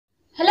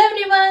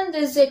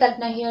everyone, this is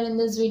Kalpana here. In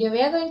this video,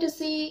 we are going to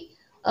see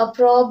a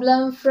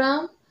problem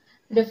from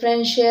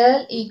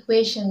differential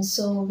equation.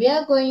 So, we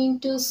are going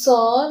to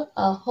solve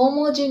a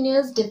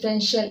homogeneous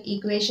differential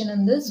equation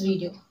in this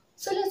video.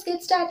 So, let's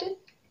get started.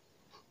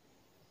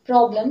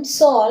 Problem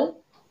solve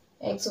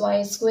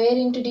xy square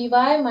into dy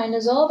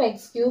minus of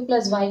x cube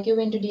plus y cube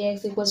into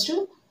dx equals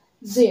to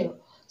 0.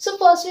 So,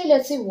 firstly,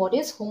 let's see what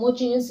is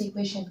homogeneous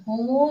equation.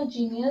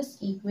 Homogeneous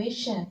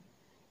equation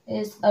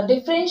is a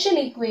differential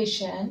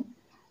equation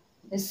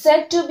is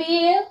said to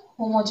be a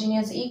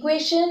homogeneous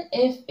equation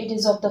if it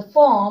is of the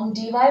form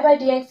dy by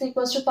dx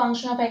equals to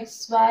function of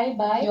xy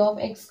by g of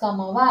x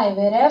comma y,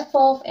 where f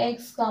of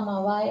x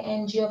comma y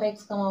and g of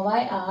x comma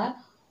y are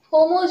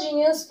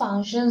homogeneous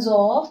functions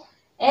of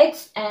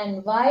x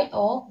and y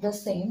of the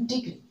same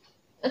degree.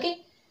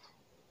 Okay.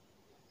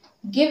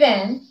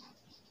 Given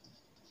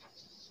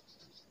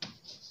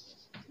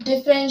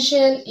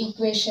differential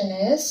equation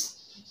is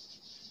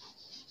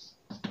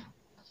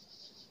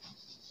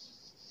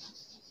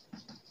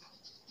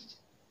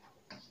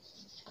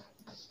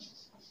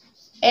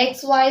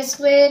xy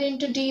square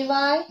into dy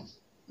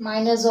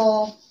minus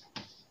of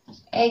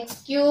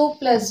x cube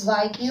plus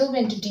y cube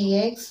into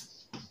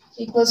dx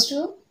equals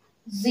to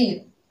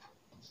 0.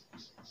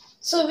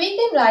 So we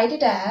can write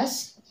it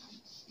as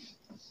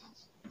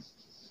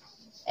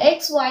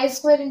xy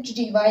square into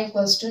dy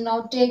equals to,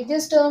 now take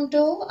this term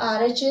to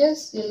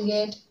RHS, you'll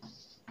get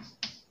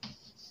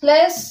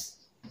plus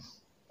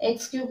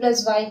x cube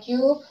plus y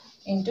cube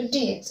into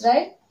dx,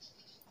 right?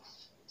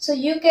 So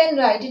you can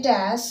write it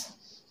as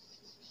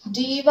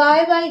dy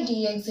by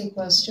dx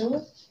equals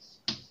to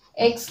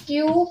x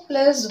cube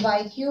plus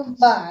y cube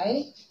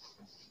by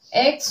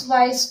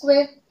xy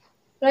square,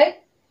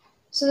 right?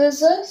 So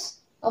this is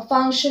a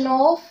function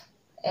of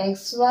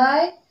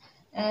xy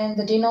and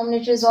the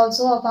denominator is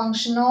also a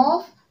function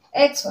of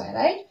xy,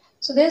 right?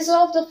 So this is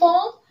of the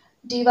form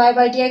dy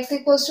by dx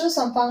equals to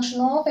some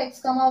function of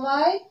x comma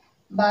y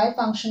by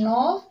function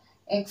of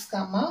x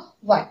comma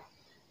y.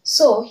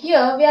 So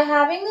here we are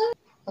having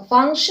a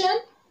function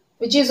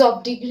which is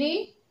of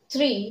degree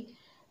 3,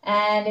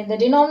 and in the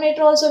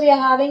denominator also we are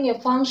having a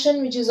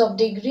function which is of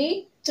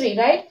degree 3,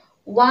 right?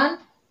 1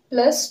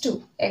 plus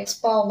 2, x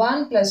power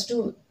 1 plus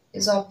 2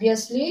 is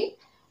obviously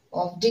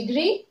of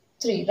degree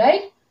 3,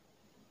 right?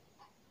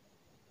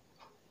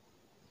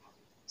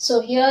 So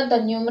here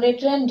the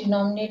numerator and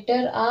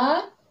denominator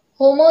are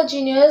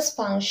homogeneous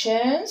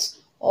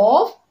functions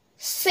of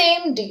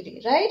same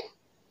degree, right?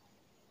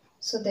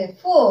 So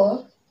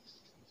therefore,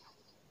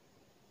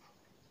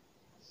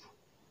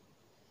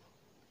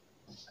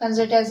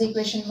 consider it as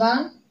equation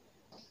 1.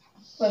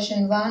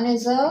 Question 1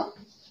 is a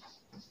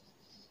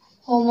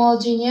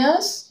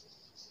homogeneous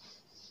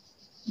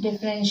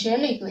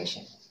differential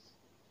equation.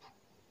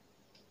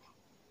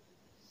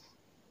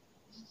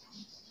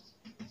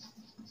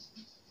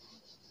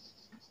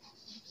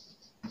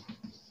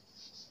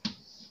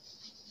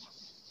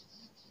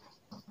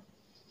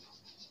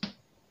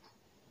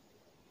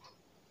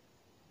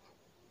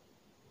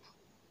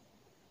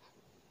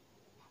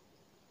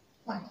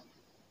 Fine.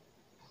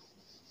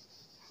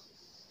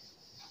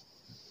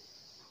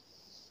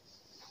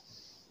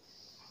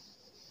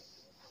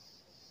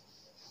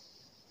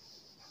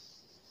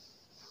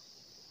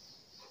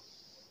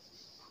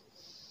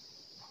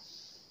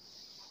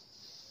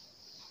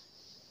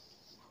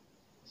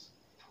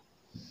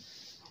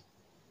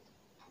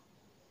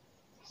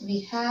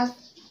 We have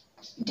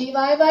dy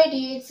by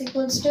dx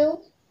equals to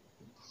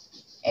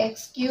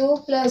x cube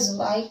plus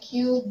y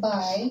cube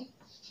by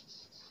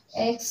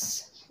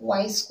x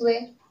y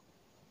square.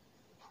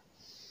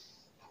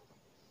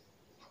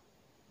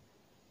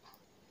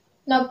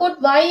 Now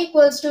put y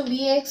equals to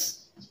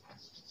vx.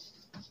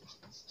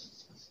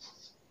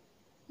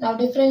 Now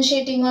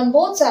differentiating on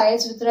both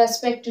sides with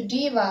respect to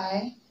dy,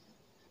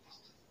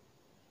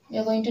 we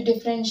are going to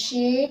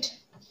differentiate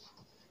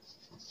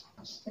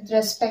with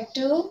respect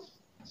to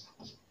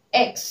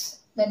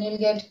x. Then you'll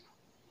get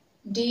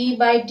d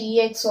by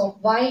dx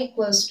of y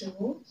equals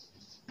to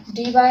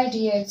d by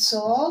dx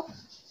of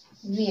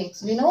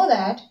vx. We know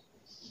that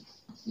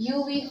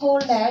uv whole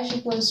dash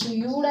equals to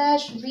u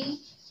dash v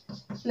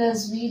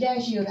plus v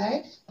dash u,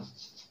 right?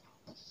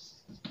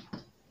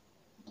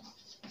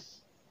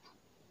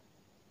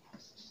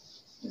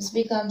 This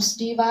becomes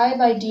dy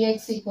by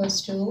dx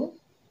equals to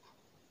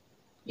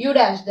u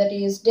dash, that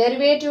is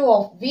derivative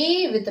of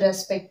v with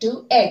respect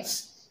to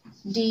x,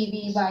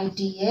 dv by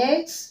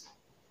dx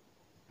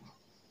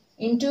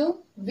into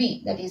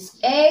v, that is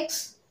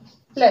x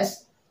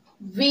plus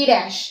v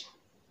dash,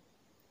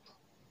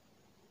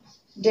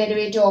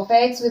 derivative of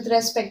x with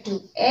respect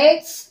to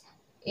x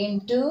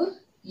into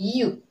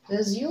u,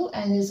 this is u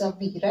and this is a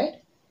v,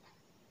 right,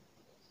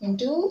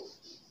 into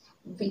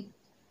v.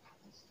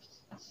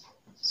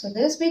 So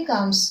this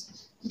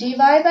becomes dy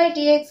by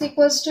dx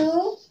equals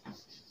to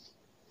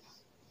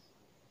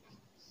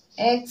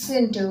x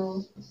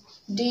into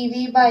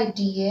dv by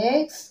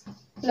dx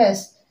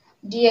plus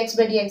dx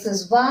by dx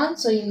is 1,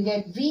 so you'll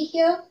get v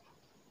here,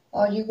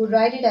 or you could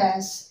write it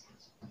as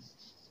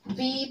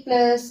v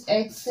plus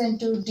x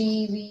into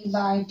dv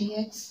by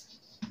dx.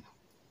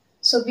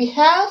 So we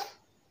have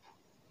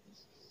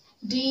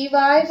dy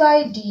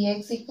by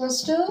dx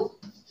equals to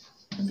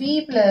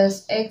v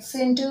plus x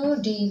into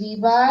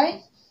dv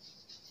by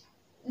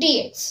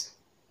dx,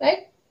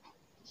 right?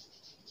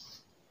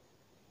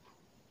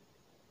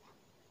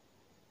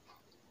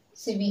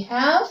 So we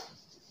have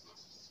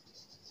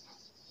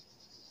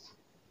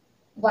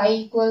y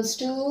equals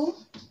to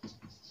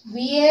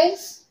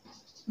vx.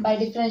 By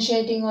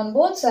differentiating on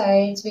both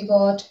sides, we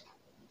got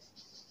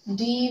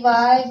dy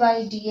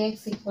by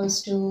dx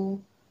equals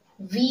to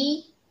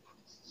v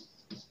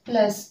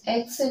plus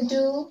x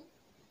into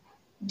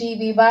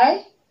dv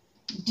by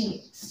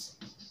dx.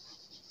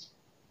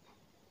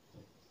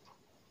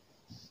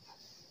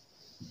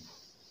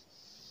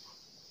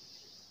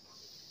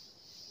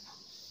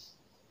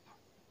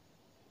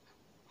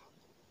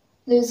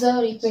 This is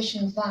our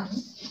equation 1.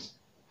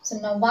 So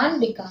now 1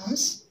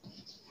 becomes,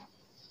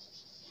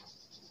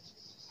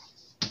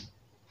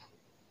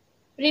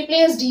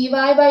 replace dy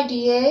by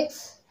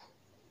dx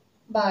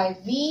by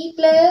v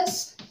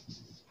plus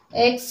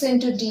x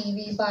into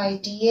dv by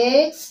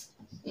dx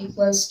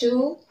equals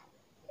to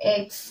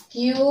x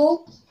cube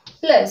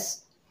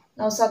plus,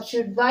 now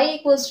substitute y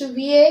equals to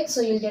vx,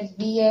 so you'll get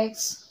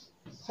vx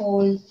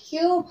whole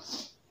cube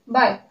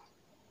by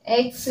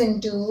x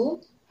into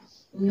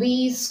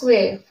v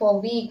square. For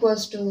v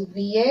equals to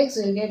vx,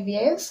 you'll get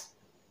vx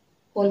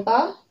whole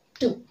power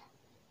 2,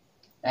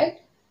 right?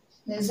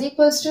 This is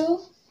equals to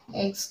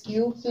x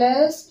cube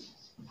plus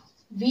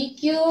v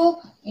cube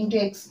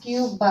into x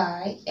cube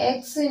by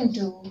x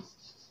into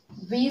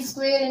v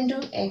square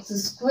into x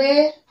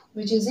square,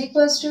 which is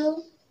equals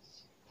to,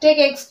 take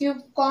x cube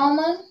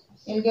common,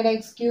 you'll get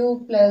x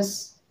cube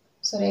plus,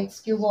 sorry,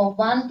 x cube of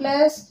 1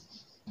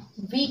 plus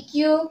v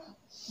cube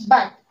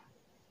by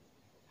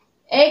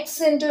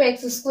x into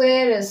x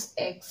square is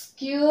x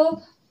cube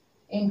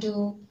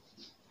into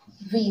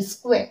v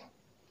square.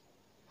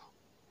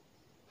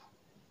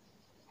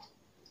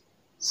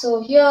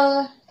 So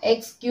here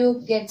x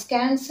cube gets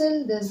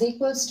cancelled. This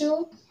equals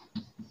to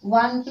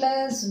 1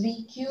 plus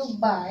v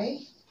cube by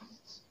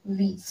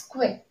v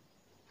square.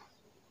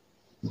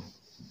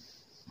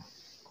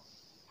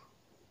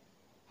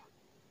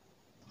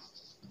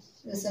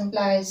 This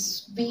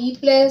implies v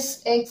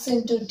plus x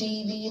into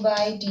dv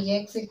by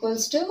dx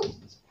equals to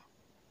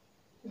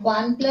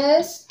 1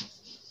 plus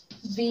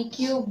v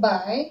cube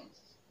by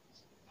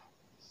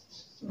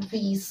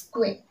v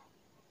square.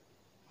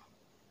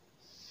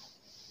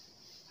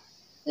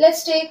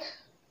 Let's take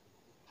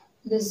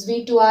this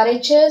v to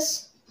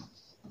RHS.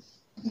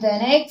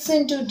 Then x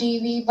into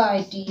dv by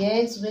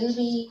dx will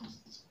be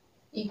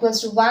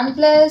equals to 1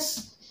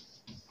 plus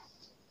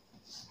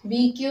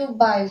v cube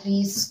by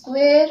v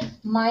square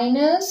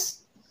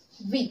minus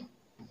v.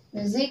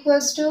 This is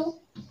equals to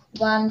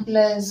 1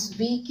 plus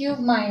v cube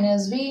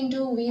minus v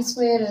into v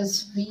square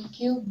is v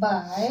cube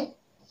by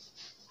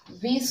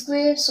v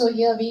square. So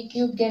here v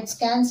cube gets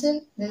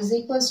cancelled. This is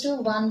equals to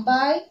 1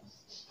 by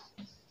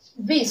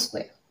v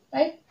square,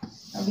 right?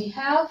 Now we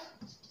have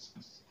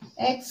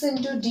x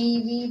into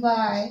dv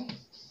by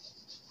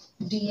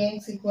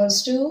dx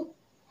equals to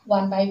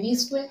 1 by v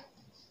square.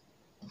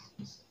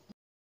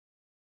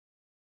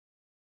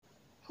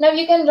 Now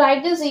you can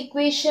write this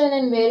equation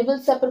in variable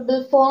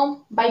separable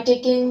form by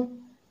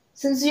taking,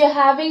 since you are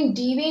having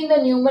dv in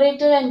the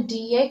numerator and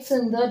dx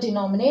in the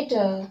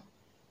denominator.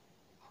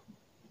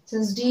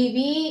 Since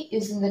dv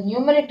is in the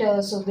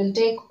numerator, so we'll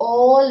take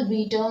all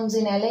v terms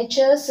in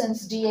LHS.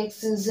 Since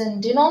dx is in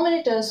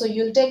denominator, so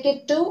you'll take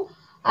it to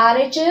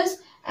RHS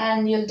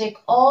and you'll take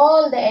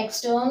all the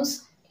x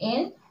terms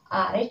in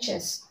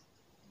RHS.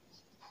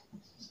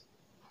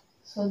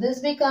 So this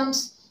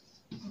becomes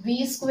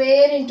v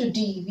square into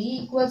dv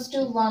equals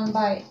to 1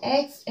 by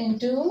x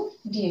into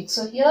dx.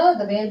 So here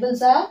the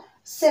variables are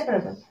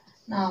separable.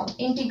 Now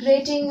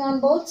integrating on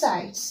both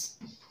sides.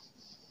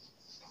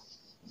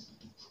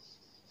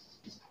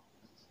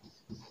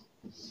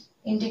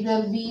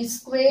 Integral v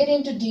square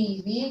into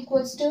dv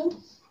equals to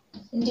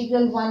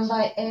integral 1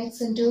 by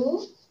x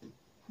into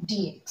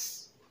dx.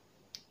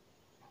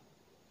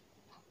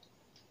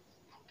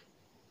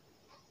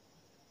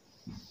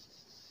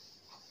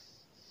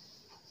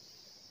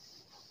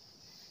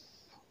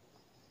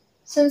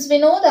 Since we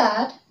know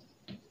that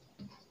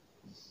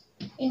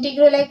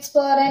integral x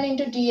power n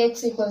into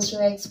dx equals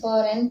to x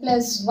power n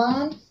plus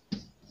 1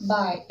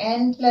 by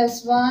n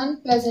plus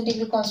 1 plus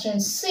integral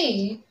constant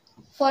c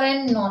for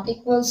n not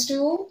equals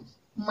to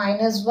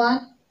minus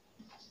 1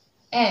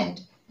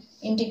 and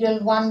integral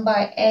 1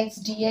 by x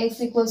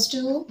dx equals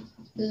to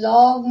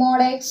log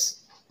mod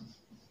x,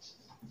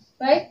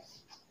 right?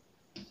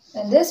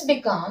 And this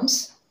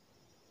becomes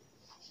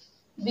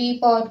v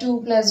power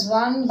 2 plus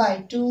 1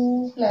 by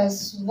 2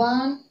 plus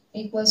 1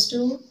 equals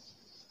to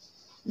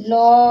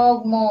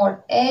log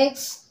mod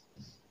x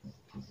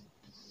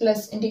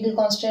plus integral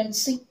constant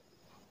c.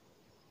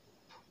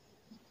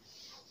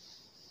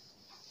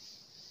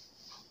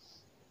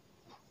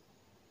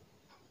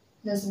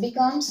 This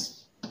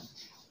becomes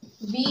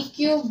v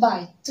cube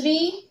by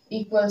 3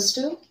 equals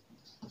to,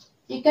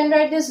 you can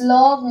write this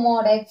log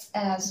mod x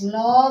as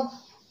log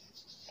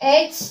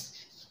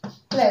x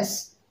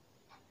plus,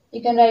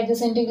 you can write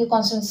this integral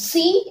constant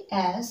c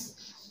as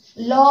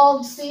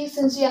log c,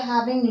 since you are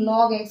having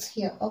log x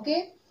here,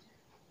 okay?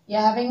 You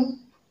are having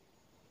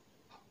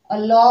a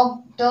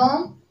log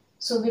term,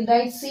 so we'll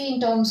write c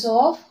in terms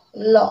of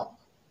log.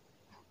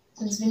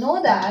 Since we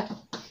know that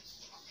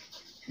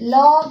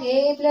log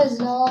a plus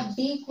log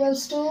b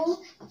equals to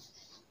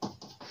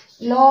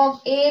log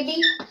ab,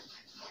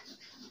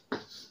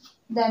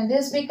 then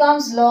this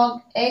becomes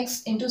log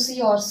x into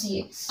c or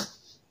cx.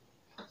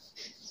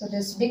 So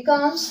this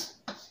becomes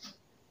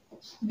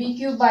v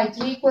cube by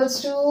 3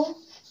 equals to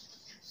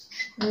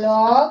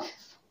log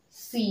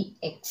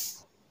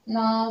cx.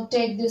 Now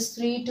take this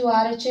 3 to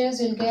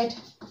RHS, you'll get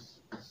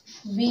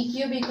v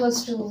cube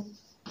equals to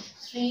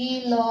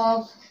 3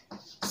 log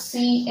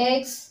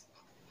cx.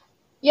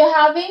 You're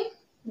having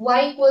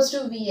y equals to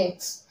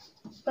vx.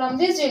 From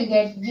this you'll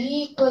get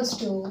v equals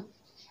to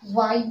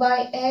y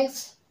by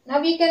x.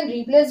 Now we can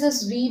replace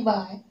this v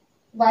by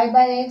y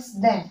by x,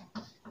 then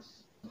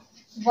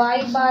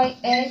y by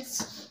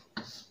x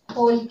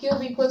whole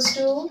cube equals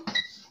to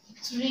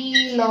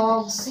 3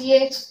 log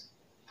cx.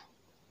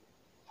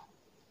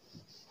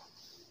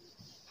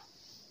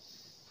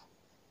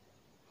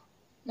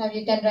 Now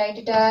you can write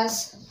it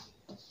as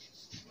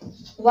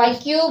y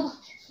cube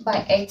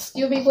by x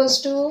cube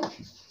equals to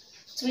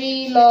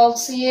 3 log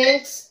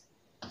cx.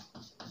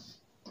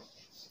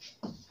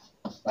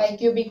 Y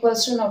cube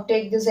equals to, now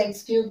take this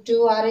x cube to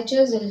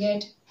RHS, you'll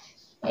get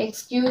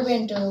x cube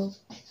into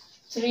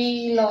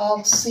 3 log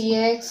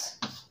cx,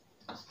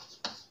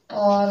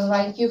 or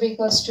y cube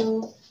equals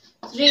to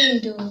 3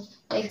 into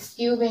x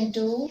cube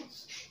into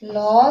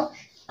log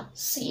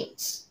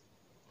cx.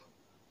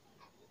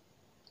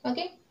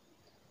 Okay,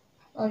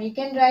 or you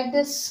can write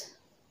this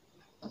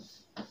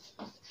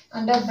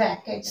under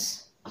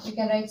brackets. You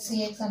can write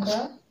cx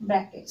under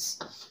brackets.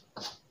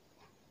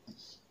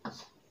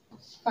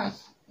 Fine.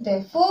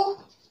 Therefore,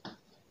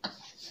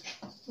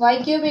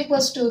 y cube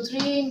equals to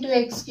 3 into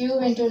x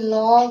cube into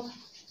log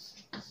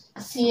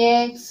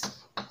cx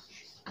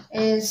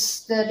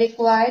is the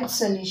required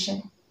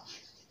solution.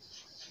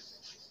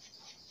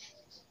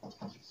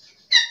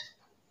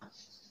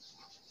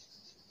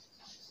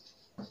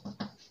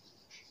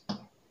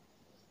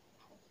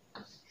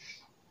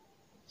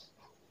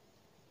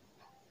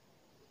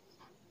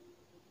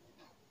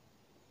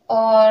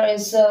 Or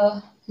is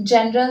a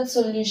general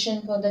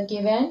solution for the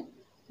given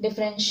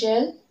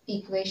differential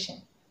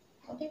equation.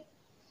 Okay.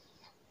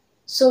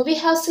 So we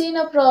have seen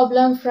a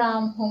problem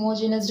from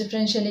homogeneous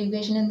differential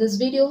equation in this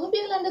video. Hope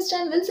you will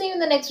understand. We'll see you in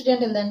the next video.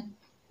 Until then,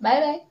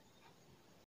 bye bye.